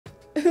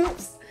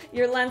Oops,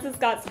 your lenses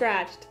got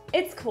scratched.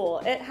 It's cool,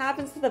 it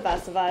happens to the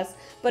best of us,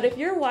 but if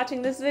you're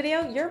watching this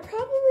video, you're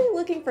probably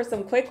looking for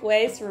some quick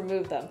ways to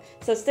remove them.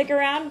 So stick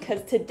around,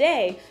 because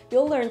today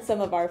you'll learn some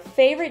of our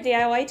favorite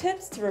DIY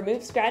tips to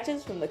remove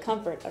scratches from the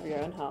comfort of your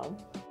own home.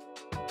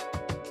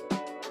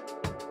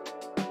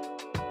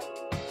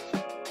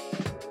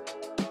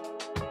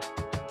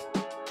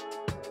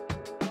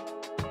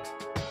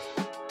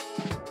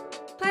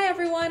 Hi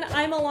everyone,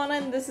 I'm Alana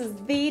and this is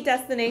the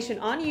destination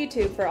on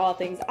YouTube for all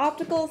things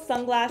optical,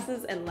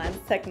 sunglasses, and lens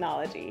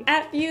technology.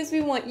 At Fuse,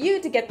 we want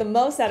you to get the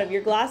most out of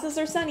your glasses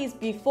or sunnies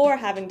before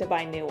having to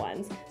buy new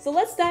ones. So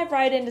let's dive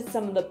right into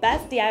some of the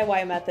best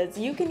DIY methods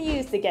you can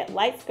use to get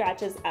light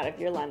scratches out of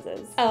your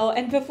lenses. Oh,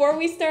 and before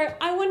we start,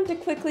 I wanted to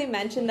quickly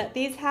mention that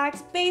these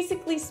hacks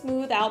basically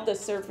smooth out the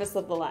surface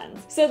of the lens.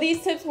 So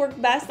these tips work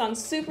best on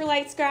super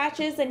light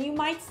scratches, and you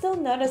might still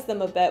notice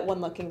them a bit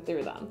when looking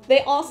through them.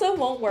 They also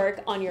won't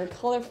work on your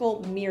colorful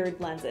mirrored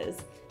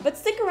lenses. But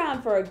stick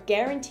around for a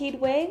guaranteed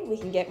way we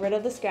can get rid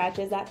of the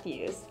scratches at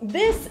Fuse.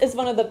 This is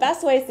one of the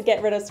best ways to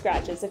get rid of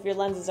scratches if your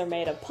lenses are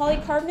made of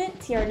polycarbonate,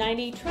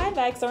 TR90,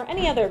 Trivex, or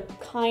any other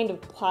kind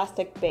of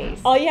plastic base.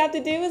 All you have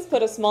to do is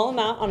put a small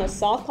amount on a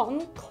soft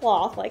cotton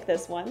cloth like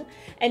this one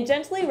and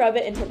gently rub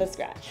it into the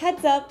scratch.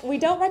 Heads up, we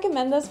don't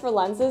recommend this for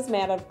lenses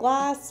made out of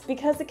glass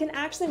because it can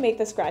actually make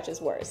the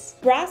scratches worse.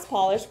 Brass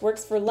polish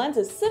works for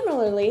lenses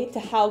similarly to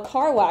how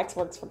car wax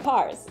works for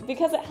cars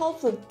because it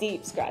helps with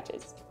deep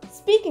scratches.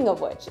 Speaking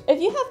of which,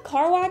 if you have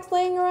car wax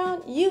laying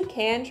around, you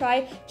can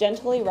try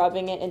gently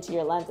rubbing it into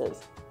your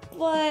lenses.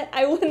 But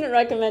I wouldn't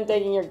recommend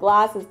taking your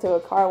glasses to a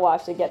car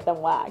wash to get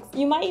them waxed.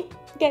 You might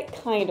get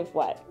kind of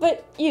wet,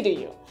 but you do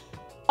you.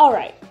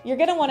 Alright, you're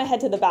gonna want to head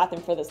to the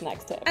bathroom for this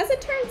next tip. As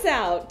it turns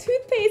out,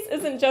 toothpaste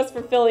isn't just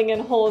for filling in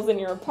holes in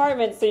your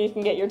apartment so you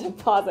can get your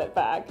deposit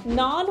back.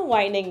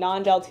 Non-whitening,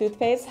 non-gel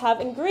toothpaste have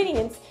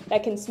ingredients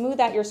that can smooth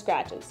out your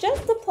scratches.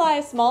 Just apply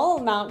a small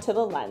amount to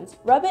the lens,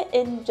 rub it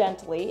in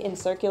gently in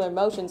circular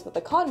motions with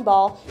a cotton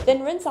ball,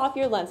 then rinse off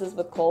your lenses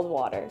with cold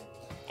water.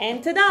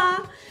 And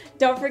ta-da!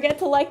 Don't forget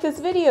to like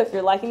this video if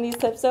you're liking these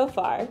tips so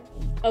far.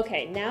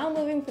 Okay, now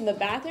moving from the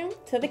bathroom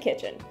to the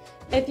kitchen.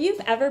 If you've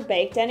ever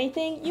baked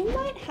anything, you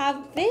might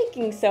have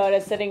baking soda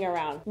sitting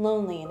around,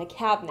 lonely in a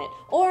cabinet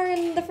or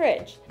in the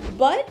fridge.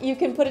 But you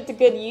can put it to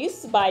good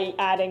use by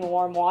adding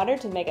warm water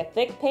to make a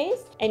thick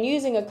paste and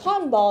using a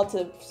cotton ball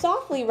to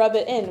softly rub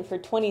it in for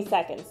 20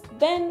 seconds,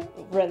 then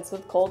rinse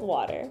with cold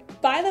water.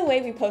 By the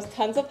way, we post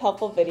tons of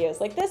helpful videos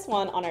like this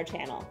one on our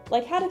channel,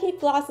 like how to keep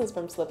glasses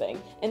from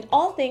slipping and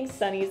all things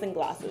sunnies and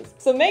glasses.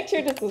 So make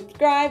sure to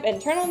subscribe and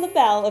turn on the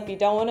bell if you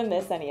don't want to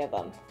miss any of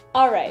them.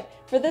 Alright,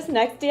 for this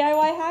next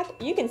DIY hack,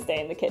 you can stay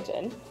in the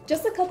kitchen.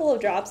 Just a couple of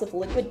drops of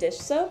liquid dish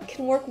soap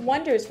can work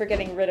wonders for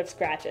getting rid of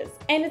scratches.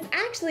 And it's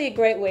actually a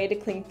great way to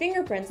clean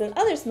fingerprints and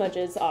other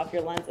smudges off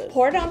your lenses.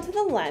 Pour it onto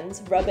the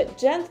lens, rub it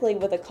gently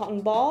with a cotton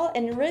ball,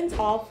 and rinse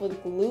off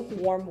with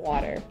lukewarm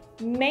water.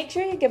 Make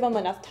sure you give them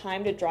enough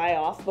time to dry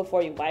off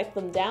before you wipe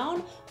them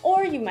down,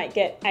 or you might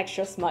get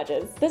extra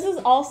smudges. This is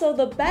also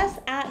the best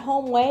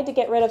at-home way to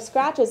get rid of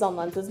scratches on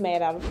lenses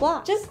made out of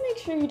glass. Just make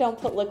sure you don't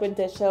put liquid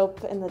dish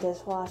soap in the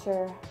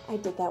dishwasher. I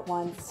did that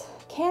once.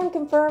 Can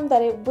confirm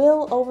that it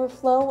will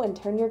overflow and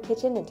turn your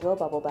kitchen into a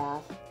bubble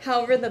bath.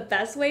 However, the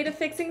best way to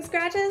fixing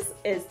scratches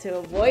is to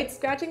avoid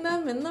scratching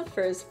them in the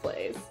first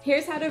place.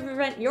 Here's how to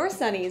prevent your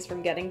sunnies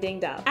from getting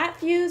dinged up. At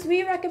Fuse,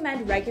 we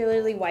recommend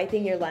regularly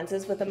wiping your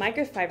lenses with a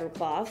microfiber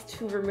cloth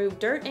to remove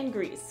dirt and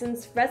grease,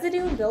 since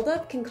residue and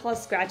buildup can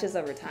cause scratches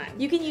over time.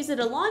 You can use it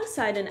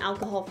alongside an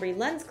alcohol-free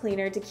lens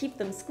cleaner to keep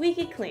them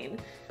squeaky clean.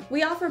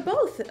 We offer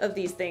both of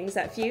these things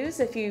at Fuse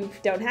if you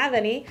don't have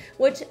any,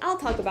 which I'll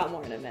talk about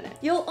more in a minute.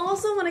 You'll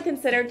also want to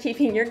consider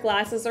keeping your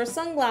glasses or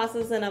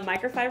sunglasses in a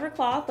microfiber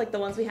cloth like the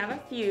ones we have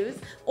at Fuse,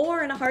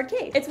 or in a hard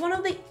case. It's one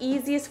of the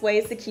easiest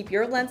ways to keep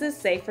your lenses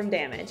safe from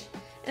damage.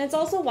 And it's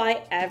also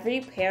why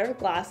every pair of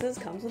glasses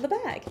comes with a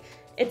bag.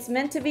 It's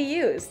meant to be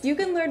used. You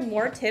can learn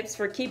more tips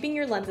for keeping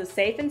your lenses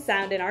safe and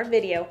sound in our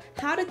video,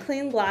 How to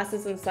Clean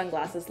Glasses and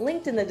Sunglasses,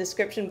 linked in the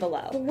description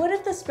below. But what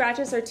if the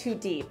scratches are too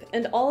deep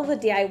and all of the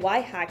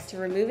DIY hacks to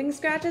removing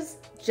scratches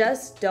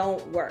just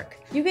don't work?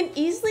 You can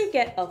easily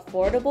get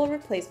affordable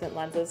replacement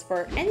lenses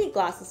for any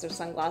glasses or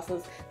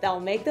sunglasses that will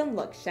make them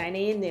look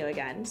shiny and new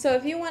again. So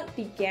if you want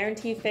the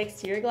guaranteed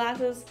fix to your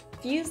glasses,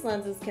 Fuse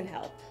lenses can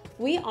help.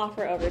 We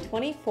offer over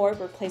 24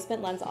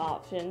 replacement lens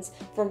options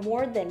for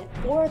more than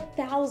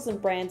 4,000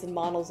 brands and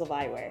models of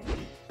eyewear.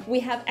 We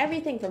have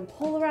everything from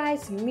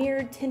polarized,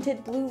 mirrored,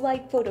 tinted, blue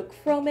light,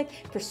 photochromic,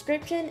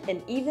 prescription,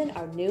 and even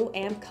our new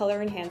amp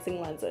color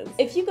enhancing lenses.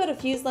 If you go to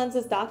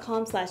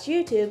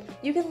fuselenses.com/YouTube,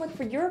 you can look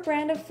for your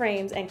brand of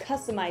frames and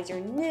customize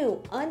your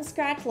new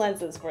unscratched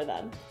lenses for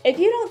them. If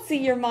you don't see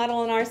your model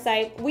on our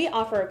site, we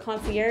offer a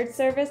concierge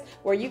service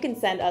where you can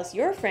send us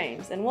your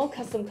frames and we'll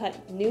custom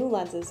cut new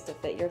lenses to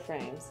fit your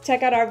frames.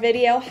 Check out our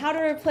video, How to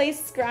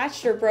Replace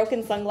Scratched or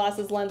Broken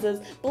Sunglasses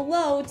Lenses,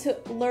 below to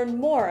learn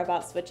more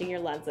about switching your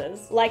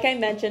lenses. Like Like I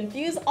mentioned,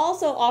 Fuse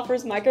also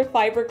offers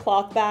microfiber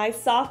cloth bags,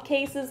 soft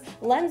cases,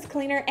 lens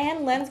cleaner,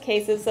 and lens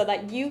cases so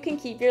that you can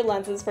keep your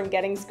lenses from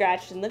getting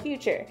scratched in the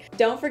future.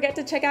 Don't forget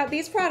to check out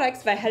these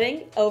products by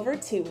heading over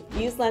to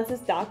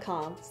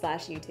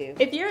fuselenses.com/YouTube.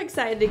 If you're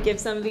excited to give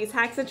some of these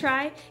hacks a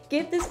try,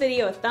 give this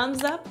video a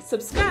thumbs up,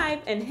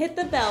 subscribe, and hit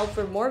the bell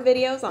for more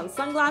videos on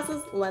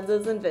sunglasses,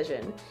 lenses, and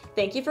vision.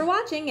 Thank you for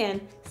watching, and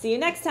see you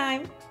next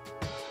time!